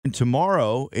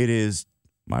Tomorrow, it is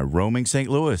my roaming St.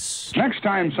 Louis. Next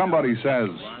time somebody says,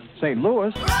 St.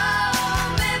 Louis,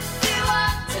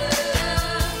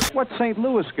 what's St.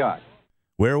 Louis got?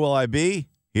 Where will I be?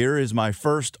 Here is my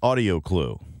first audio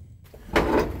clue.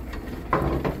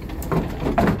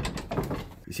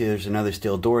 You see there's another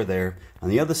steel door there. On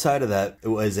the other side of that, it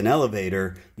was an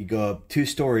elevator. You go up 2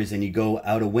 stories and you go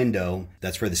out a window.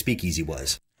 That's where the speakeasy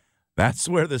was. That's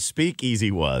where the speakeasy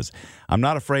was. I'm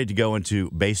not afraid to go into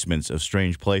basements of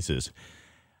strange places.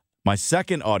 My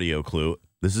second audio clue,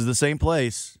 this is the same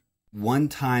place. One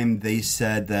time they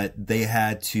said that they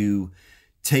had to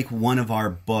take one of our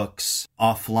books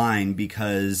offline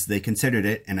because they considered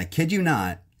it, and I kid you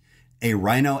not, a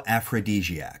rhino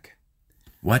aphrodisiac.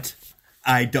 What?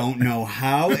 I don't know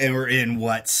how or in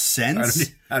what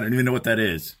sense. I don't even know what that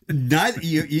is. Not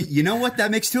you know what? That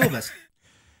makes 2 of us.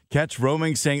 Catch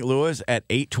Roaming St. Louis at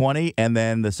 8:20, and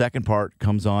then the second part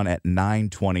comes on at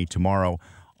 9:20 tomorrow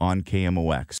on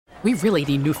KMOX. We really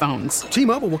need new phones.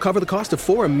 T-Mobile will cover the cost of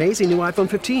 4 amazing new iPhone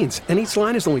 15s, and each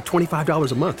line is only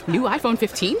 $25 a month. New iPhone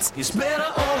 15s? It's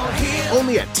better over here.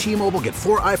 Only at T-Mobile, get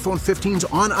 4 iPhone 15s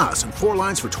on us and 4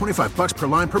 lines for $25 per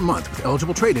line per month with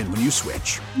eligible trade-in when you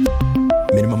switch.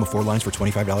 Minimum of 4 lines for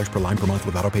 $25 per line per month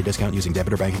with autopay discount using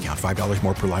debit or bank account. $5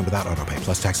 more per line without autopay,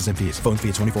 plus taxes and fees. Phone fee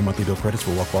at 24 monthly bill credits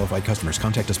for well-qualified customers.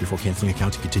 Contact us before canceling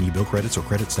account to continue bill credits or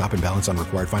credit stop and balance on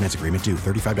required finance agreement due.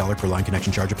 $35 per line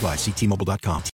connection charge applies. See T-Mobile.com.